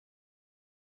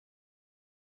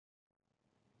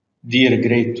Dear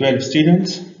grade 12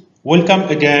 students, welcome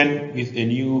again with a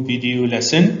new video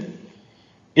lesson.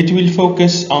 It will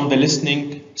focus on the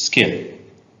listening skill.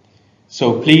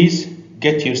 So please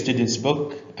get your student's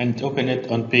book and open it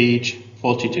on page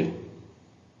 42.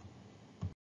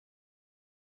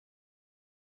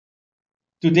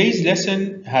 Today's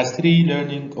lesson has 3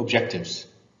 learning objectives.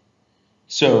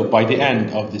 So by the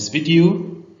end of this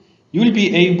video, you will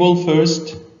be able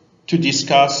first to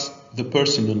discuss the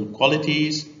personal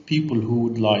qualities people who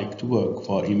would like to work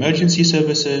for emergency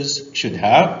services should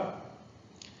have.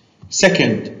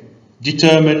 Second,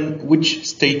 determine which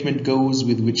statement goes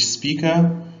with which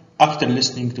speaker after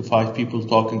listening to 5 people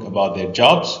talking about their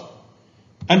jobs.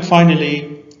 And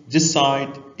finally,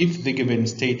 decide if the given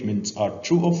statements are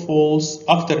true or false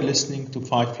after listening to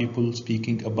 5 people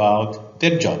speaking about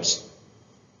their jobs.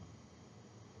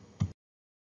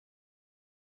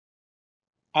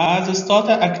 As a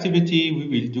starter activity, we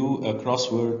will do a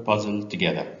crossword puzzle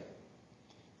together.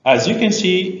 As you can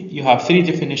see, you have 3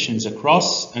 definitions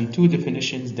across and 2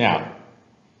 definitions down,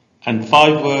 and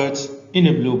 5 words in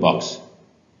a blue box.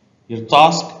 Your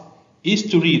task is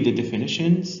to read the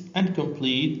definitions and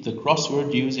complete the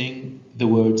crossword using the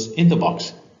words in the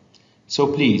box.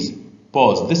 So please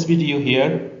pause this video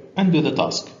here and do the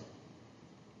task.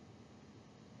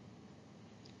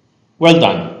 Well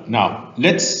done. Now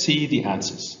let's see the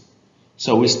answers.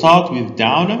 So we start with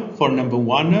down. For number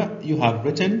 1, you have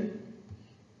written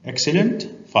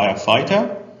excellent,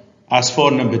 firefighter. As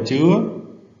for number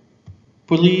 2,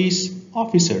 police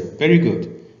officer, very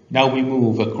good. Now we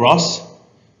move across.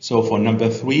 So for number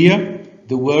 3,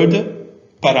 the word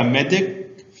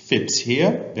paramedic fits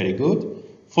here, very good.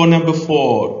 For number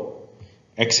 4,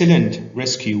 excellent,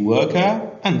 rescue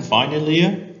worker. And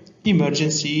finally,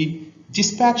 emergency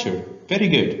dispatcher, very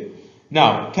good.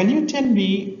 Now, can you tell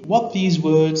me what these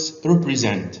words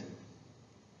represent?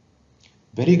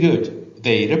 Very good.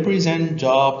 They represent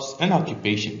jobs and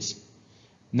occupations.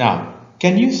 Now,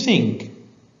 can you think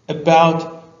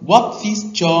about what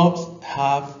these jobs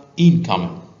have in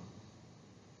common?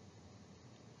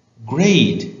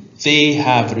 Great. They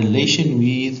have relation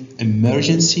with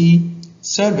emergency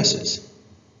services.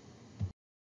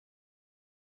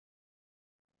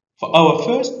 For our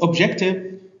first objective,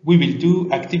 we will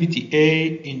do activity A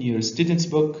in your student's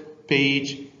book,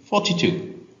 page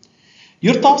 42.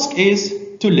 Your task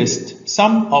is to list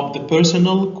some of the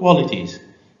personal qualities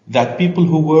that people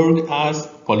who work as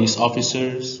police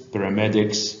officers,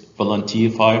 paramedics,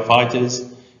 volunteer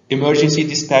firefighters, emergency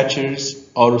dispatchers,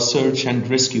 or search and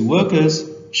rescue workers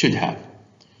should have.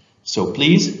 So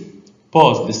please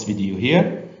pause this video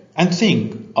here and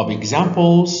think of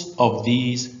examples of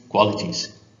these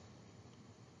qualities.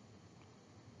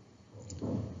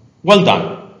 Well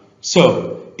done.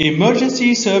 So,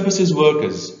 emergency services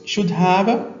workers should have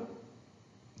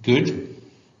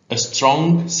a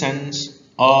strong sense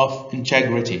of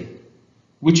integrity,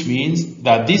 which means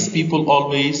that these people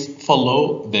always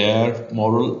follow their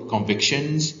moral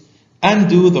convictions and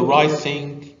do the right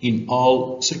thing in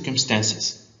all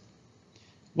circumstances.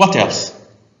 What else?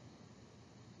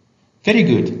 Very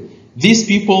good. These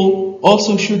people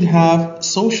also should have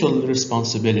social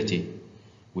responsibility,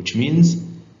 which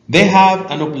means they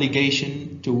have an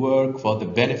obligation to work for the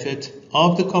benefit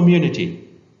of the community.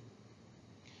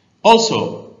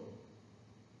 Also,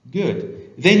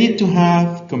 good, they need to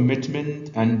have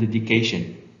commitment and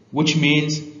dedication, which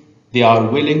means they are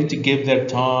willing to give their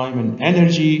time and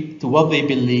energy to what they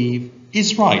believe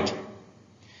is right.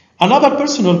 Another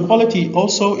personal quality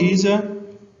also is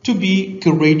to be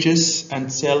courageous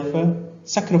and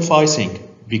self-sacrificing.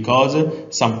 Because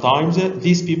sometimes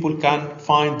these people can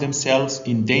find themselves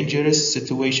in dangerous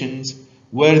situations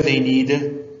where they need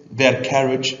their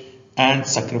courage and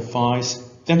sacrifice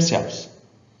themselves.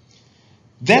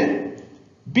 Then,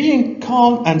 being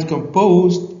calm and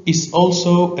composed is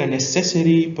also a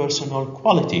necessary personal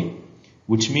quality,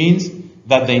 which means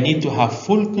that they need to have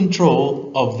full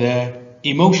control of their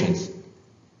emotions.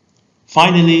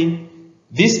 Finally,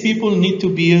 these people need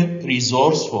to be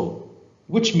resourceful,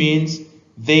 which means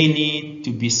they need to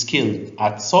be skilled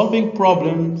at solving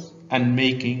problems and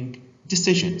making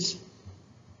decisions.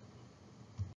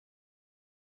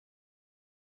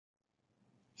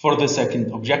 For the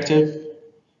second objective,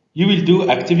 you will do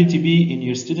activity B in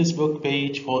your student's book,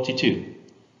 page 42.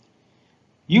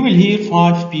 You will hear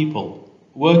 5 people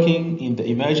working in the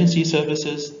emergency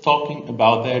services talking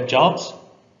about their jobs.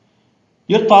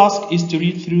 Your task is to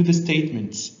read through the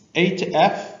statements A to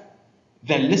F,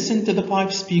 then listen to the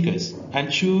 5 speakers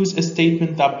and choose a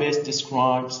statement that best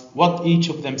describes what each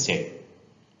of them said.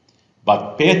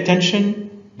 But pay attention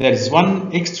there is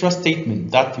one extra statement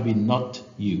that we will not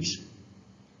use.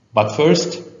 But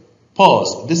first,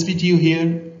 pause this video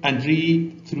here and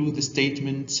read through the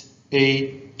statements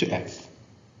A to F.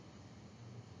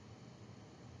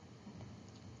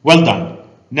 Well done.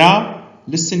 Now,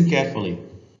 listen carefully.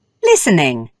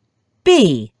 Listening.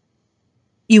 B.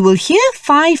 You will hear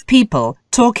 5 people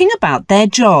talking about their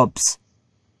jobs.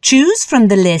 Choose from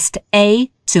the list A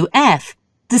to F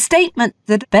the statement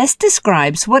that best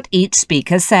describes what each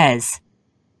speaker says.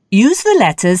 Use the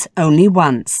letters only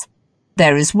once.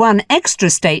 There is one extra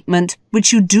statement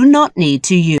which you do not need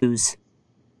to use.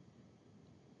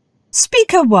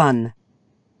 Speaker 1.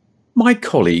 My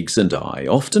colleagues and I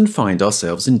often find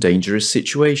ourselves in dangerous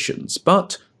situations,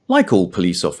 but, like all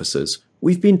police officers,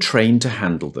 we've been trained to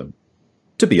handle them.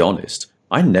 To be honest,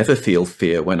 I never feel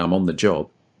fear when I'm on the job.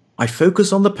 I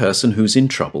focus on the person who's in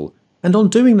trouble and on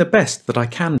doing the best that I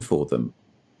can for them.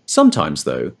 Sometimes,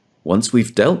 though, once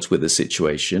we've dealt with a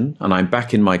situation and I'm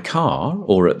back in my car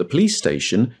or at the police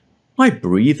station, I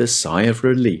breathe a sigh of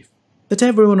relief that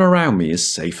everyone around me is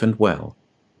safe and well.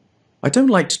 I don't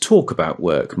like to talk about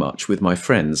work much with my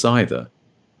friends either.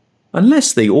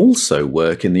 Unless they also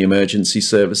work in the emergency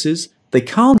services, they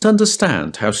can't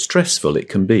understand how stressful it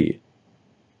can be.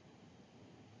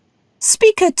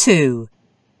 Speaker 2.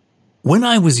 When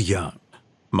I was young,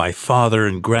 my father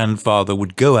and grandfather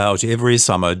would go out every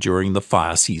summer during the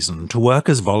fire season to work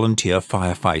as volunteer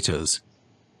firefighters.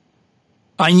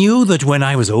 I knew that when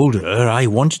I was older, I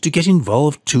wanted to get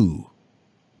involved too.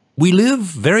 We live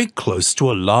very close to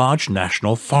a large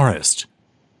national forest,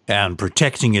 and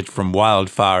protecting it from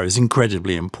wildfire is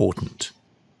incredibly important.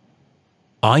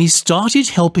 I started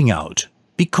helping out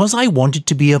because I wanted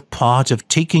to be a part of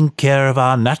taking care of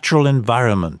our natural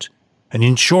environment and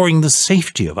ensuring the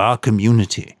safety of our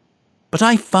community. But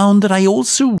I found that I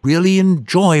also really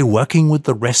enjoy working with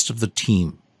the rest of the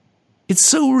team. It's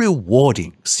so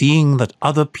rewarding seeing that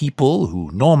other people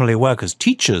who normally work as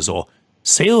teachers or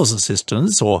sales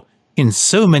assistants or in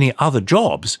so many other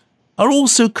jobs are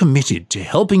also committed to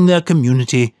helping their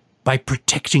community by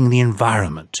protecting the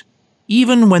environment,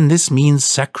 even when this means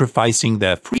sacrificing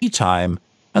their free time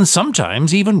and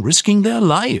sometimes even risking their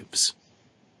lives.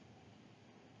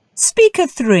 Speaker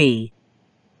 3.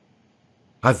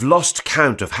 I've lost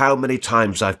count of how many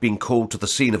times I've been called to the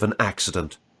scene of an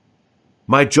accident.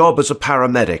 My job as a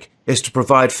paramedic is to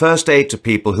provide first aid to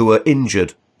people who are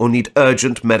injured or need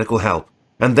urgent medical help,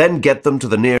 and then get them to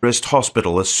the nearest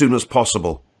hospital as soon as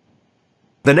possible.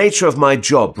 The nature of my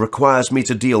job requires me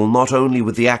to deal not only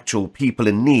with the actual people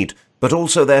in need, but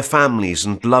also their families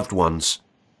and loved ones.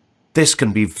 This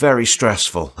can be very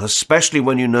stressful, especially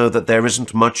when you know that there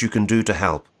isn't much you can do to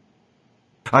help.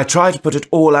 I try to put it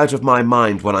all out of my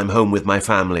mind when I'm home with my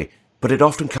family, but it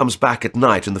often comes back at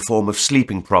night in the form of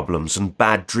sleeping problems and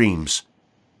bad dreams.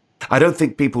 I don't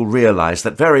think people realize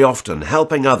that very often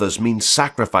helping others means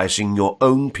sacrificing your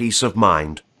own peace of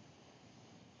mind.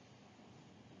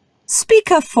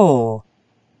 Speaker 4.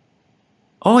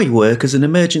 I work as an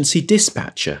emergency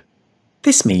dispatcher.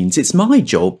 This means it's my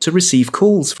job to receive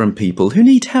calls from people who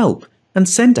need help and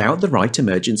send out the right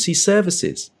emergency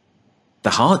services.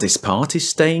 The hardest part is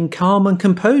staying calm and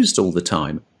composed all the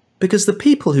time, because the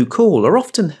people who call are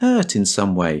often hurt in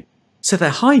some way, so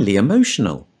they're highly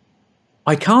emotional.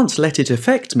 I can't let it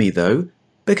affect me though,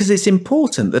 because it's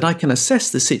important that I can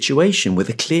assess the situation with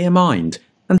a clear mind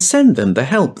and send them the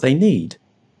help they need.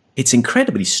 It's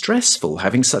incredibly stressful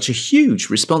having such a huge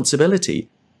responsibility,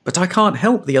 but I can't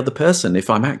help the other person if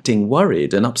I'm acting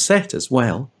worried and upset as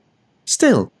well.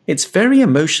 Still, it's very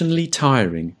emotionally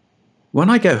tiring. When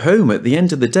I go home at the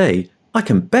end of the day, I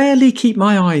can barely keep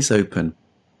my eyes open.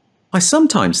 I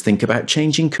sometimes think about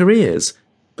changing careers,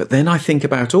 but then I think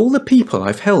about all the people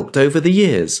I've helped over the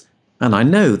years, and I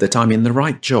know that I'm in the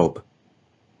right job.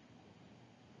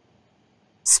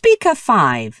 Speaker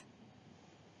 5.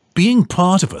 Being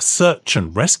part of a search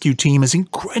and rescue team is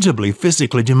incredibly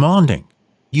physically demanding.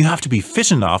 You have to be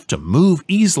fit enough to move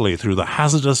easily through the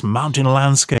hazardous mountain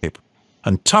landscape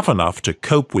and tough enough to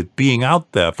cope with being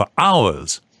out there for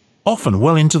hours, often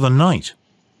well into the night.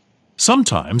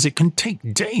 Sometimes it can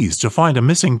take days to find a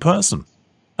missing person,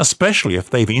 especially if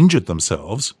they've injured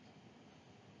themselves.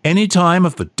 Any time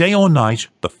of the day or night,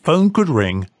 the phone could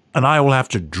ring and I will have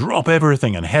to drop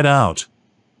everything and head out.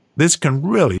 This can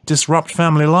really disrupt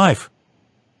family life.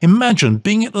 Imagine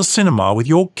being at the cinema with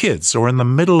your kids or in the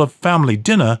middle of family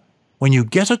dinner when you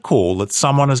get a call that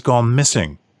someone has gone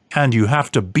missing, and you have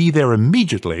to be there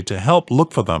immediately to help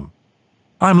look for them.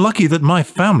 I'm lucky that my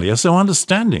family are so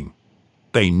understanding.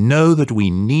 They know that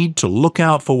we need to look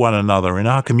out for one another in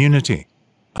our community,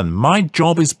 and my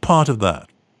job is part of that.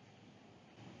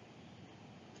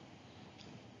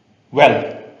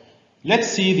 Well, let's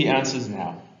see the answers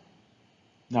now.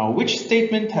 Now, which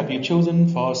statement have you chosen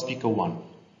for speaker 1?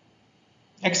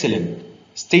 Excellent.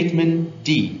 Statement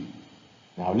D.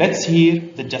 Now, let's hear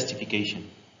the justification.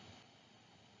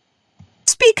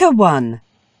 Speaker 1.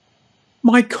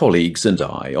 My colleagues and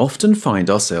I often find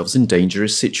ourselves in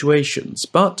dangerous situations,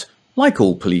 but, like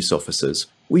all police officers,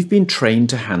 we've been trained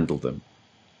to handle them.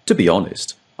 To be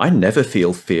honest, I never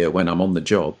feel fear when I'm on the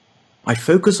job. I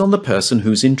focus on the person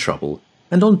who's in trouble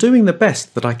and on doing the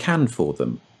best that I can for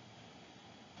them.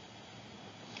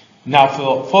 Now,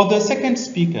 for the second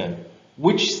speaker,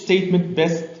 which statement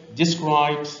best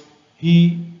describes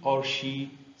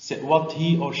what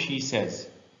he or she says?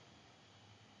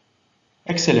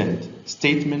 Excellent.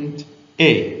 Statement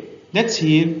A. Let's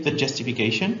hear the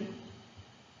justification.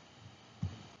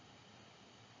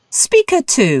 Speaker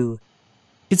 2.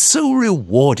 It's so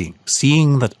rewarding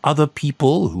seeing that other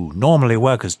people who normally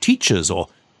work as teachers or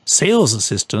sales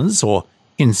assistants or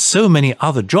in so many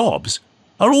other jobs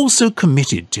are also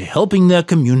committed to helping their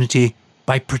community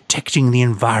by protecting the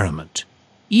environment,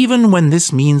 even when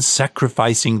this means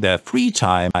sacrificing their free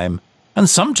time and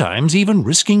sometimes even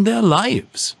risking their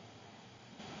lives.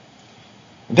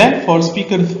 Then for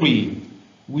speaker 3,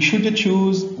 we should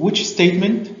choose which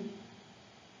statement?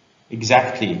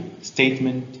 Exactly,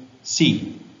 statement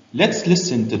C. Let's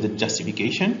listen to the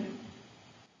justification.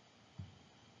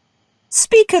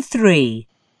 Speaker 3.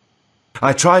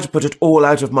 I try to put it all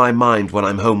out of my mind when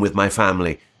I'm home with my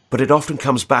family, but it often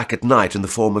comes back at night in the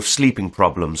form of sleeping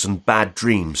problems and bad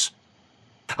dreams.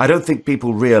 I don't think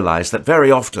people realize that very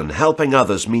often helping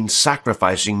others means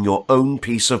sacrificing your own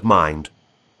peace of mind.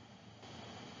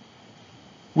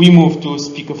 We move to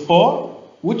speaker 4.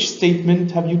 Which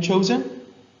statement have you chosen?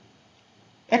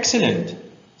 Excellent.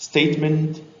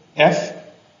 Statement F.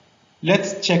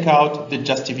 Let's check out the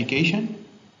justification.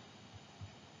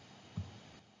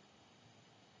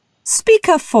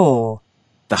 Speaker 4.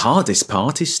 The hardest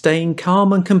part is staying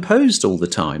calm and composed all the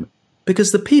time,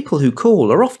 because the people who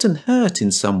call are often hurt in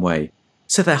some way,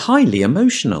 so they're highly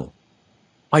emotional.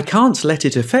 I can't let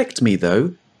it affect me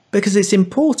though, because it's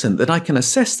important that I can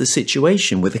assess the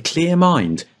situation with a clear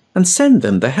mind and send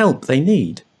them the help they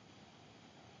need.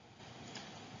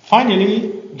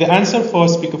 Finally, the answer for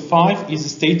speaker 5 is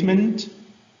statement.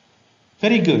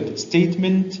 Very good.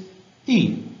 Statement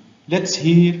E. Let's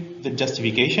hear the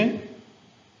justification.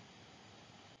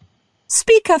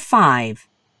 Speaker 5.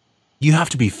 You have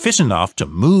to be fit enough to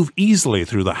move easily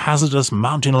through the hazardous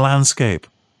mountain landscape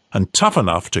and tough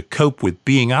enough to cope with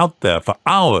being out there for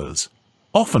hours,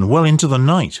 often well into the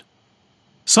night.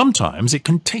 Sometimes it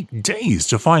can take days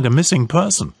to find a missing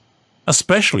person,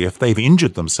 especially if they've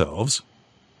injured themselves.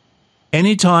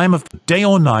 Any time of the day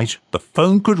or night, the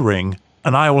phone could ring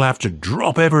and I will have to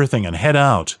drop everything and head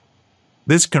out.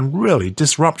 This can really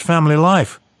disrupt family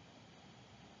life.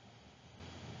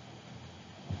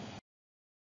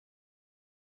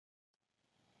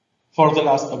 For the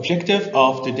last objective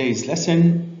of today's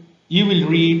lesson, you will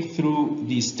read through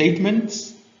these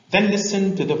statements, then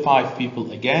listen to the 5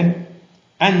 people again,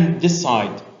 and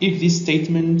decide if these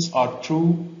statements are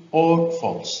true or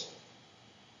false.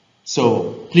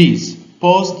 So please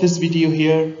pause this video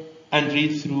here and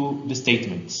read through the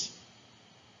statements.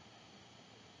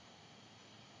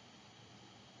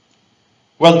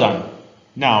 Well done.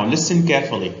 Now listen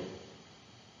carefully.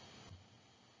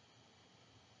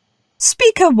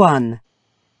 Speaker 1.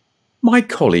 My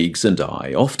colleagues and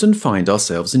I often find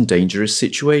ourselves in dangerous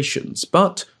situations,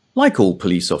 but, like all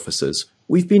police officers,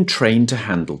 we've been trained to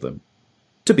handle them.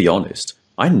 To be honest,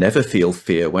 I never feel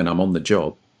fear when I'm on the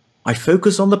job. I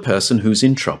focus on the person who's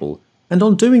in trouble and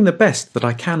on doing the best that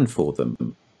I can for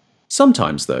them.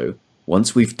 Sometimes, though,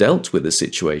 once we've dealt with the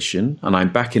situation and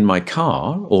I'm back in my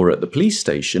car or at the police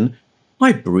station,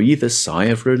 I breathe a sigh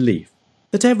of relief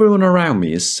that everyone around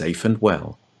me is safe and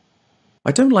well.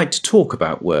 I don't like to talk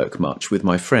about work much with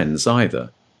my friends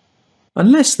either.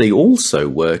 Unless they also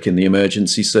work in the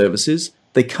emergency services,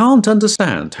 they can't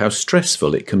understand how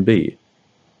stressful it can be.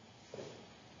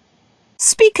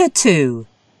 Speaker 2.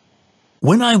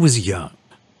 When I was young,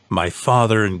 my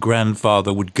father and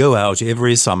grandfather would go out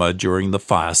every summer during the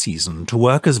fire season to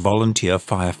work as volunteer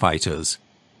firefighters.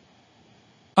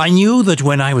 I knew that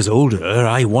when I was older,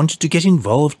 I wanted to get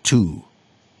involved too.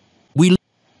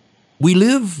 We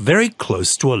live very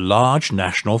close to a large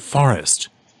national forest,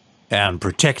 and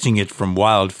protecting it from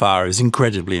wildfire is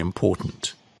incredibly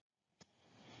important.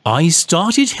 I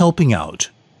started helping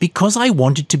out because I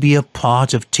wanted to be a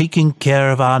part of taking care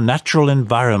of our natural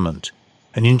environment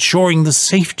and ensuring the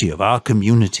safety of our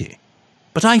community.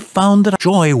 But I found that I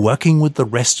enjoy working with the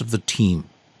rest of the team.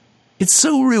 It's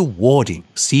so rewarding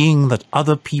seeing that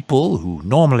other people who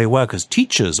normally work as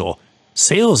teachers or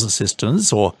sales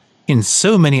assistants or in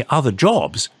so many other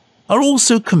jobs are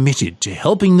also committed to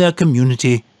helping their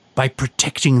community by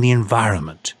protecting the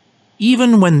environment,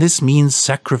 even when this means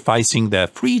sacrificing their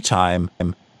free time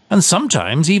and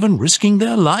sometimes even risking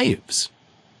their lives.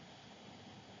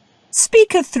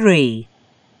 Speaker 3.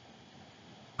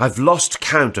 I've lost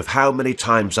count of how many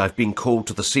times I've been called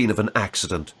to the scene of an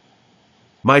accident.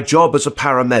 My job as a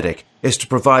paramedic is to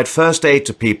provide first aid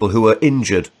to people who are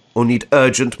injured or need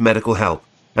urgent medical help,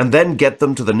 and then get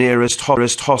them to the nearest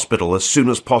hospital as soon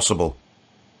as possible.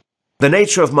 The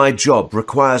nature of my job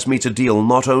requires me to deal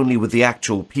not only with the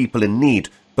actual people in need,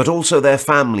 but also their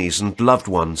families and loved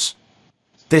ones.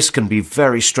 This can be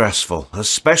very stressful,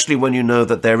 especially when you know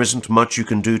that there isn't much you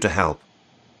can do to help.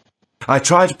 I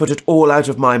try to put it all out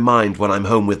of my mind when I'm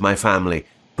home with my family,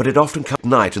 but it often comes at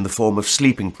night in the form of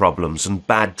sleeping problems and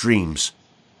bad dreams.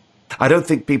 I don't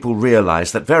think people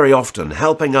realize that very often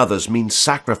helping others means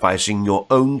sacrificing your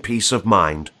own peace of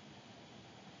mind.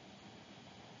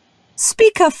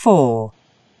 Speaker 4.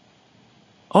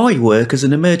 I work as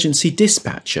an emergency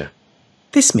dispatcher.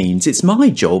 This means it's my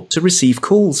job to receive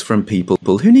calls from people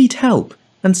who need help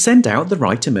and send out the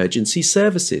right emergency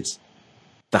services.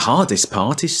 The hardest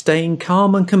part is staying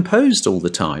calm and composed all the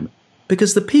time,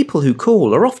 because the people who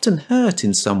call are often hurt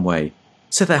in some way,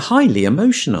 so they're highly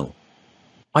emotional.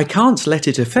 I can't let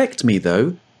it affect me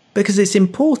though, because it's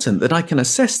important that I can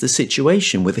assess the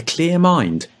situation with a clear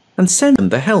mind and send them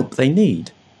the help they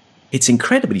need. It's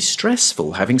incredibly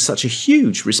stressful having such a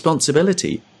huge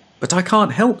responsibility, but I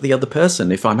can't help the other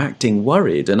person if I'm acting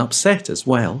worried and upset as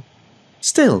well.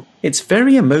 Still, it's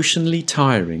very emotionally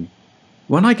tiring.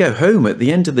 When I go home at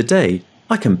the end of the day,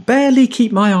 I can barely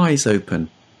keep my eyes open.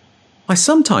 I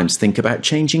sometimes think about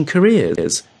changing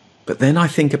careers, but then I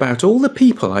think about all the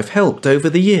people I've helped over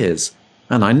the years,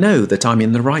 and I know that I'm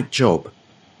in the right job.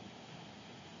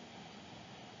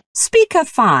 Speaker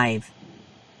 5.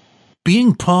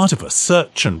 Being part of a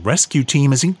search and rescue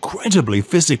team is incredibly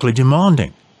physically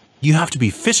demanding. You have to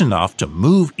be fit enough to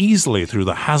move easily through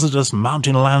the hazardous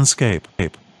mountain landscape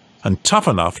and tough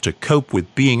enough to cope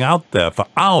with being out there for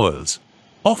hours,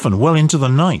 often well into the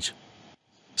night.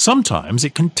 Sometimes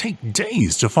it can take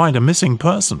days to find a missing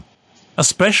person,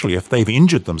 especially if they've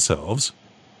injured themselves.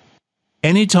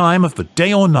 Any time of the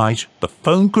day or night, the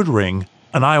phone could ring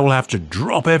and I will have to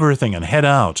drop everything and head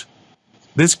out.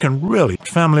 This can really affect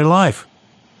family life.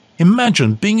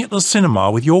 Imagine being at the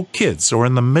cinema with your kids or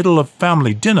in the middle of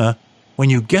family dinner when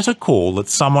you get a call that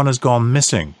someone has gone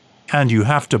missing and you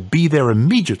have to be there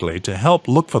immediately to help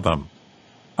look for them.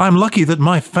 I'm lucky that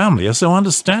my family are so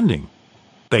understanding.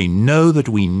 They know that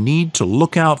we need to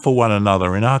look out for one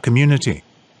another in our community,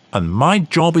 and my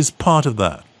job is part of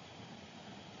that.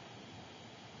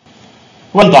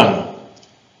 Well done.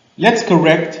 Let's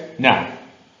correct now.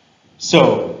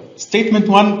 So, statement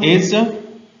 1 is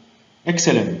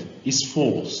excellent, is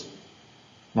false.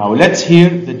 Now let's hear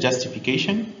the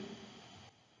justification.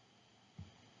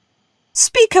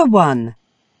 Speaker 1.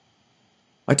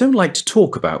 I don't like to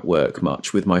talk about work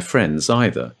much with my friends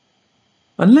either.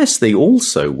 Unless they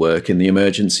also work in the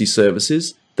emergency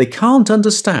services, they can't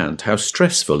understand how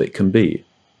stressful it can be.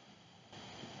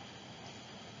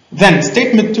 Then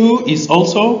statement 2 is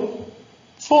also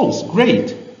false.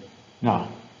 Great. Now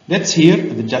let's hear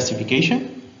the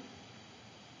justification.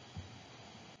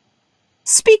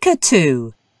 Speaker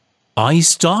 2. I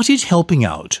started helping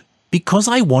out because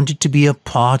I wanted to be a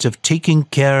part of taking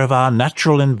care of our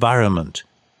natural environment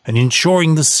and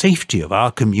ensuring the safety of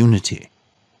our community.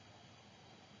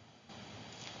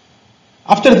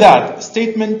 After that,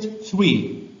 statement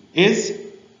 3 is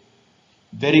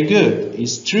very good,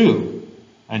 is true.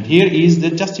 And here is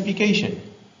the justification.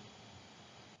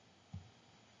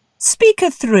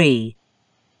 Speaker 3.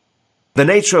 The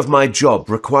nature of my job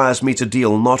requires me to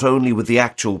deal not only with the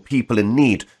actual people in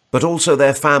need, but also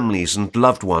their families and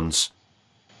loved ones.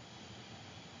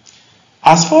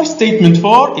 As for statement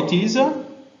 4, it is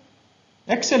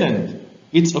excellent.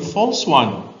 It's a false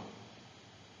one.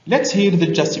 Let's hear the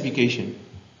justification.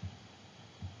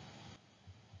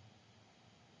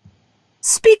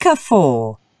 Speaker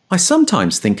 4. I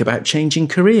sometimes think about changing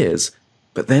careers,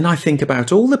 but then I think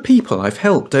about all the people I've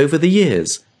helped over the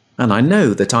years, and I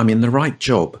know that I'm in the right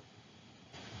job.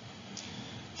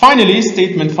 Finally,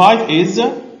 statement 5 is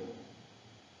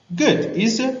good,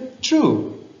 is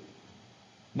true.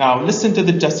 Now listen to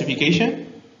the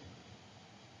justification.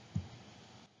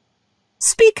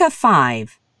 Speaker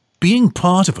 5. Being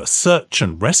part of a search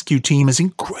and rescue team is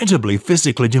incredibly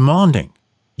physically demanding.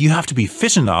 You have to be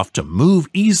fit enough to move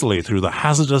easily through the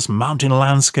hazardous mountain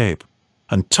landscape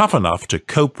and tough enough to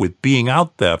cope with being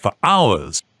out there for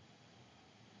hours.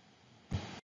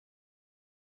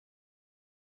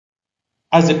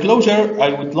 As a closure,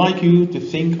 I would like you to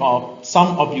think of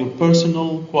some of your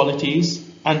personal qualities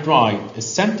and write a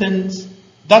sentence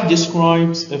that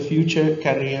describes a future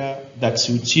career that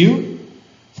suits you.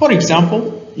 For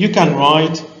example, you can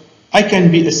write, I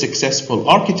can be a successful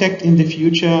architect in the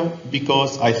future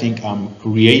because I think I'm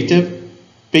creative,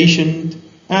 patient,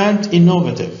 and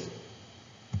innovative.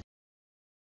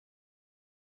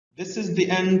 This is the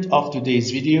end of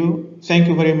today's video. Thank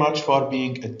you very much for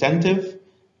being attentive.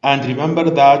 And remember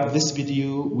that this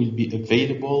video will be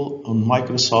available on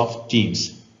Microsoft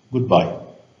Teams. Goodbye.